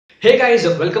Hey guys,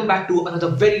 welcome back to another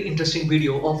very interesting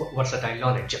video of versatile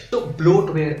knowledge. So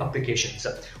bloatware applications.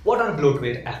 What are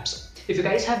bloatware apps? If you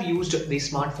guys have used the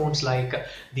smartphones like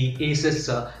the Asus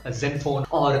Zenfone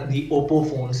or the Oppo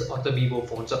phones or the Vivo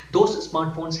phones, those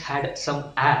smartphones had some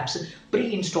apps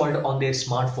pre-installed on their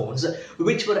smartphones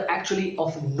which were actually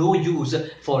of no use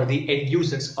for the end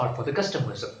users or for the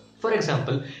customers. For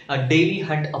example, a daily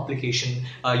hunt application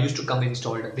used to come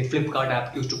installed, the Flipkart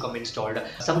app used to come installed,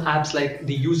 some apps like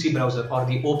the UC browser or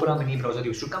the Opera mini browser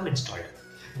used to come installed.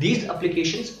 These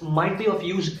applications might be of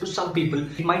use to some people,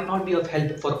 it might not be of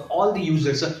help for all the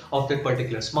users of that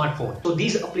particular smartphone. So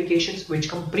these applications which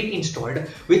come pre-installed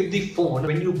with the phone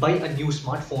when you buy a new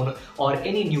smartphone or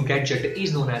any new gadget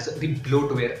is known as the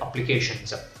bloatware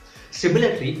applications.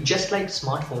 Similarly, just like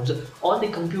smartphones, on the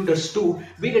computers too,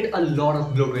 we get a lot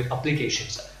of bloatware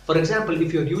applications. For example,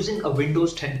 if you're using a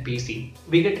Windows 10 PC,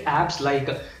 we get apps like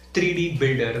 3D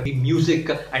Builder, the Music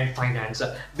and Finance.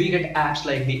 We get apps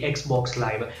like the Xbox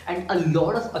Live and a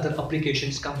lot of other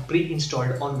applications come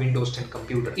pre-installed on Windows 10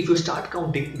 computer. If you start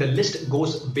counting, the list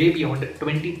goes way beyond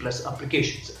 20 plus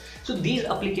applications. So these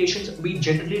applications we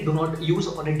generally do not use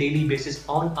on a daily basis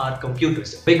on our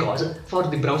computers because for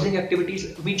the browsing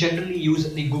activities we generally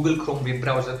use the Google Chrome web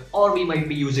browser or we might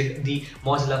be using the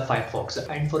Mozilla Firefox,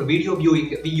 and for video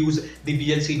viewing we use the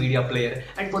VLC media player,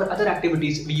 and for other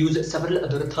activities we use several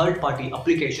other third-party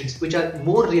applications which are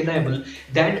more reliable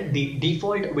than the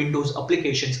default Windows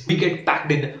applications we get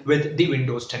packed in with the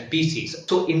Windows 10 PCs.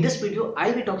 So in this video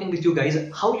I'll be talking with you guys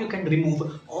how you can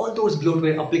remove all those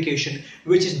bloatware applications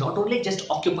which is not only just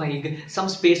occupying some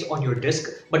space on your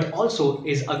disk but also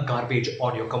is a garbage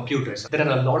on your computers. There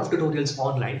are a lot of tutorials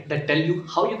online that tell you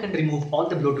how you can remove all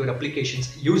the bloatware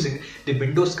applications using the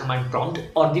Windows command prompt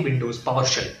or the Windows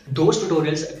PowerShell. Those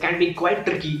tutorials can be quite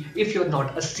tricky if you're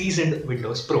not a seasoned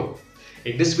Windows Pro.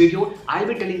 In this video, I'll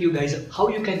be telling you guys how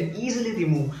you can easily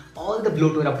remove all the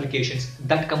bloatware applications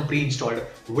that come pre-installed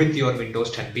with your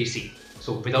Windows 10 PC.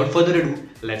 So without further ado,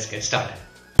 let's get started.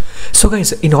 So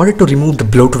guys, in order to remove the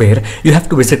bloatware, you have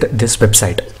to visit this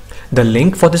website. The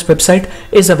link for this website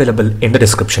is available in the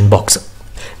description box.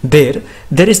 There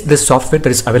is this software that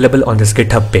is available on this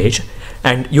GitHub page,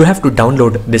 and you have to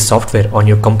download this software on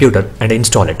your computer and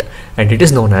install it, and it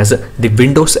is known as the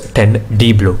Windows 10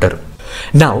 Debloater.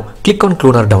 Now click on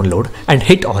clone or download and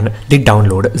hit on the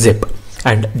download zip.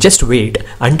 And just wait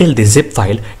until the zip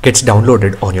file gets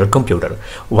downloaded on your computer.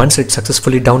 Once it's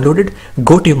successfully downloaded,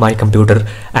 go to my computer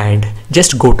and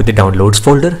just go to the downloads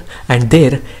folder, and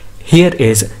here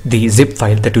is the zip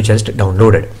file that you just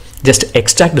downloaded. Just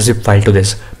extract the zip file to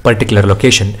this particular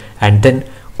location and then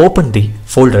open the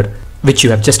folder which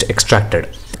you have just extracted,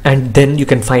 and then you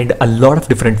can find a lot of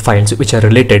different files which are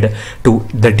related to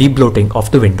the debloating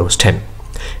of the Windows 10.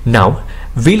 Now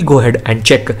we'll go ahead and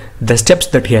check the steps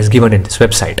that he has given in this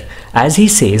website. As he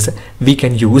says, we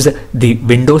can use the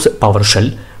Windows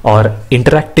PowerShell or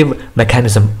interactive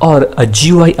mechanism or a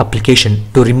GUI application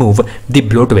to remove the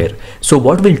bloatware. So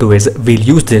what we'll do is we'll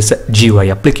use this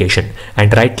GUI application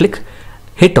and right click,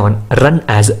 hit on run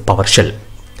as PowerShell,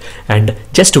 and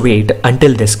just wait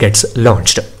until this gets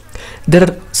launched. There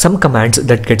are some commands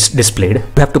that gets displayed.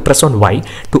 You have to press on Y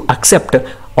to accept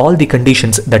all the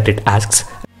conditions that it asks.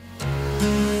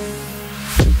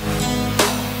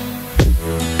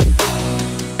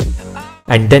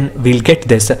 And then we'll get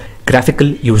this graphical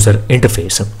user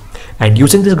interface. And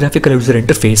using this graphical user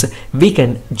interface, we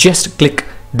can just click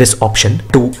this option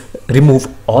to remove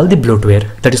all the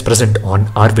bloatware that is present on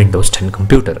our Windows 10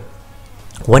 computer.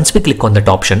 Once we click on that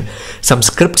option, some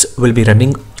scripts will be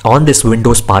running on this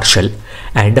Windows PowerShell,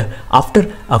 and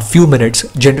after a few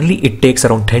minutes, generally it takes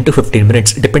around 10 to 15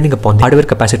 minutes depending upon the hardware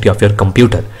capacity of your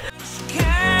computer.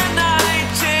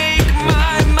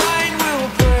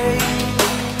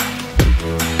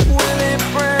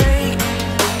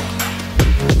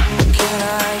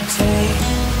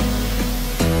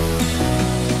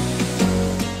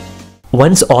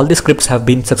 Once all the scripts have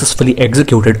been successfully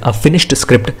executed, a finished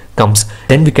script comes.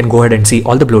 Then we can go ahead and see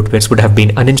all the bloatwares would have been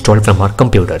uninstalled from our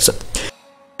computers.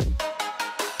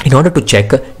 In order to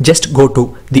check, just go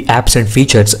to the apps and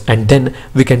features, and then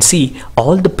we can see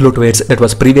all the bloatwares that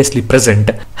was previously present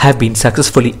have been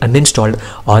successfully uninstalled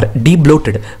or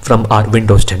debloated from our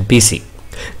Windows 10 PC.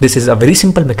 This is a very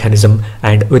simple mechanism,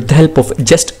 and with the help of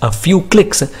just a few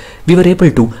clicks, we were able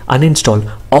to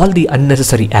uninstall all the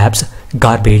unnecessary apps,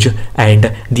 garbage,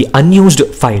 and the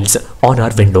unused files on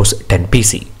our Windows 10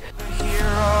 PC.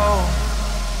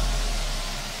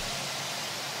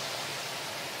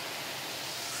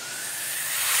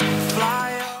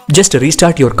 Just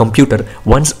restart your computer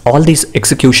once all these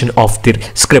execution of the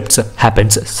scripts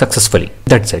happens successfully.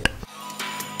 That's it.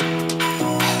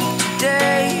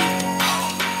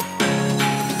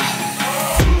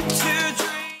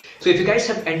 So if you guys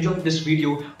have enjoyed this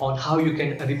video on how you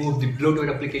can remove the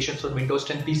bloatware applications on Windows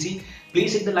 10 PC,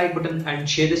 please hit the like button and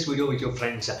share this video with your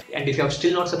friends. And if you have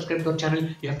still not subscribed to our channel,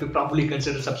 you have to probably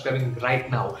consider subscribing right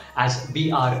now, as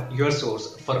we are your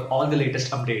source for all the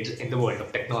latest updates in the world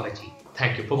of technology.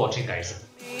 Thank you for watching, guys.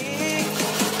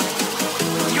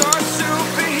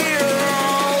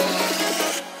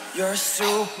 You're a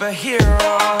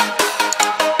superhero.